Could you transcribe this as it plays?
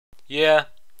Yeah,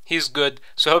 he's good.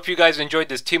 So hope you guys enjoyed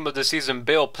this Team of the Season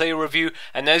Bale play review.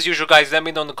 And as usual guys, let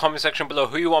me know in the comment section below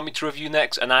who you want me to review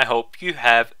next. And I hope you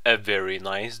have a very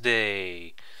nice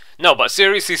day. No, but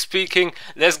seriously speaking,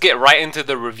 let's get right into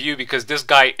the review because this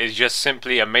guy is just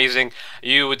simply amazing.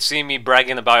 You would see me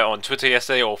bragging about it on Twitter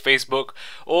yesterday or Facebook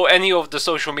or any of the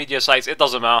social media sites, it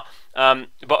doesn't matter.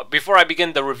 But before I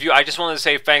begin the review, I just want to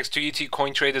say thanks to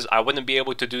coin traders. I wouldn't be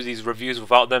able to do these reviews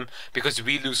without them because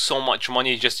we lose so much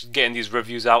money just getting these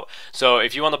reviews out. So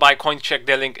if you want to buy coins, check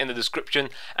their link in the description.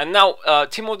 And now,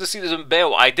 Team of the Season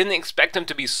Bale, I didn't expect him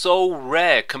to be so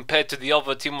rare compared to the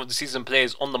other Team of the Season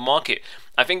players on the market.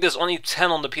 I think there's only 10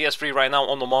 on the PS3 right now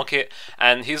on the market,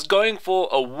 and he's going for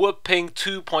a whooping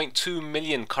 2.2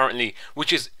 million currently,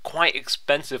 which is quite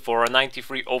expensive for a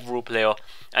 93 overall player.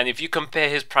 And if you compare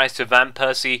his price to Van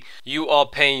Persie, you are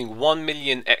paying 1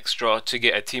 million extra to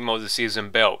get a Team of the Season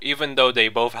Bale, even though they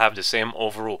both have the same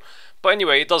overall. But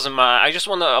anyway, it doesn't matter. I just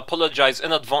want to apologize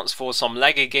in advance for some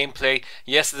laggy gameplay.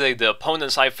 Yesterday, the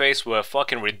opponents I faced were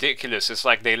fucking ridiculous. It's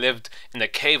like they lived in a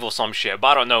cave or some shit. But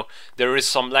I don't know. There is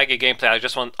some laggy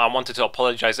gameplay. I wanted to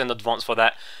apologize in advance for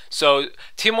that. So,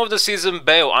 Team of the Season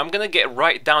Bale, I'm going to get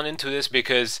right down into this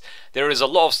because there is a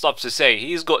lot of stuff to say.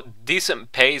 He's got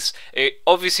decent pace. It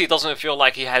obviously doesn't feel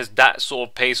like he has that sort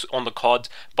of pace on the COD,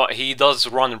 but he does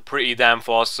run pretty damn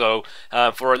fast. So,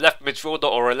 for a left midfielder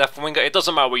or a left winger, it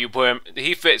doesn't matter where you put him.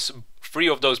 He fits three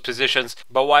of those positions.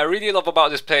 But what I really love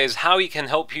about this player is how he can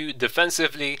help you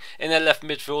defensively in a left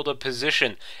midfielder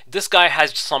position. This guy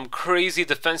has some crazy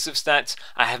defensive stats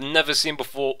I have never seen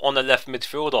before on a left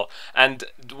midfielder. And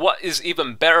what is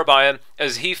even better about him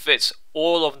is he fits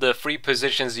all of the three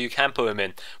positions you can put him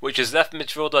in, which is left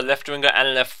midfielder, left winger,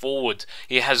 and left forward.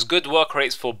 He has good work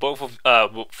rates for both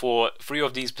of for three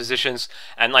of these positions,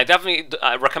 and I definitely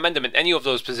recommend him in any of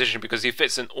those positions because he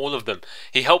fits in all of them.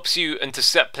 He helps you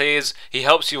intercept players, he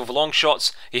helps you with long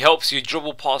shots, he helps you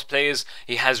dribble past players.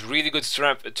 He has really good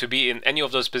strength to be in any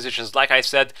of those positions. Like I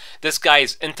said, this guy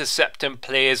is intercepting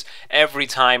players every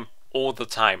time, all the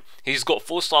time. He's got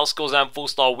 4-star skills and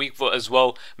 4-star weak foot as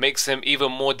well, makes him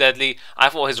even more deadly. I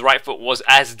thought his right foot was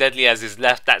as deadly as his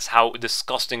left. That's how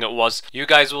disgusting it was. You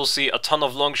guys will see a ton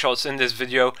of long shots in this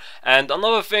video. And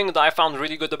another thing that I found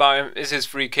really good about him is his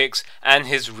free kicks and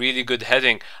his really good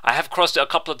heading. I have crossed it a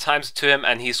couple of times to him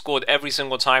and he scored every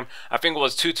single time. I think it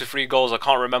was 2 to 3 goals, I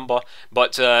can't remember,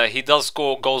 but he does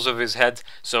score goals with his head,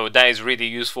 so that is really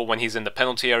useful when he's in the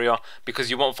penalty area because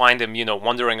you won't find him, you know,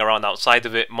 wandering around outside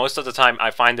of it. Most of the time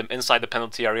I find him inside the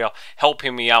penalty area,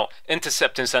 helping me out,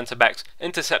 intercepting centre backs,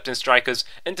 intercepting strikers,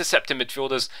 intercepting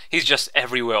midfielders. He's just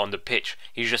everywhere on the pitch.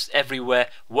 He's just everywhere,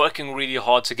 working really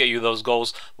hard to get you those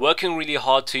goals, working really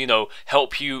hard to, you know,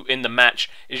 help you in the match.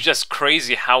 It's just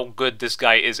crazy how good this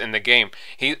guy is in the game.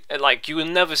 He, like, you will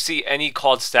never see any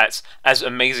COD stats as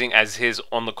amazing as his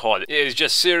on the COD. It is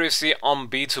just seriously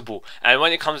unbeatable. And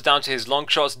when it comes down to his long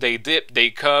shots, they dip, they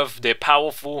curve, they're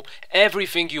powerful.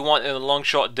 Everything you want in a long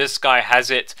shot, this guy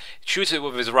has it. Shoot it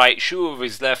with his right, shoot it with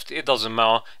his left, it doesn't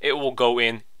matter, it will go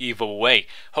in either way.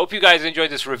 Hope you guys enjoyed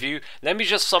this review. Let me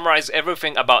just summarize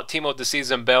everything about Team of the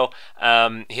Season Bale.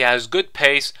 He has good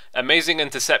pace, amazing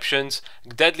interceptions,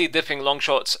 deadly dipping long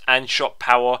shots and shot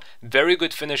power, very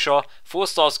good finisher,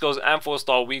 4-star skills and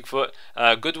 4-star weak foot,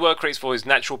 good work rates for his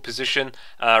natural position,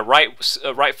 right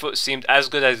foot seemed as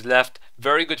good as left,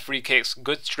 very good free kicks,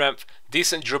 good strength,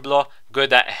 decent dribbler,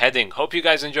 good at heading. Hope you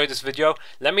guys enjoyed this video.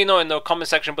 Let me know in the comment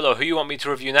section below who you want me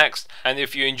to review next. And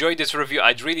if you enjoyed this review,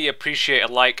 I'd really appreciate a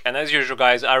like. And as usual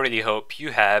guys, I really hope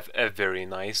you have a very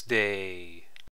nice day.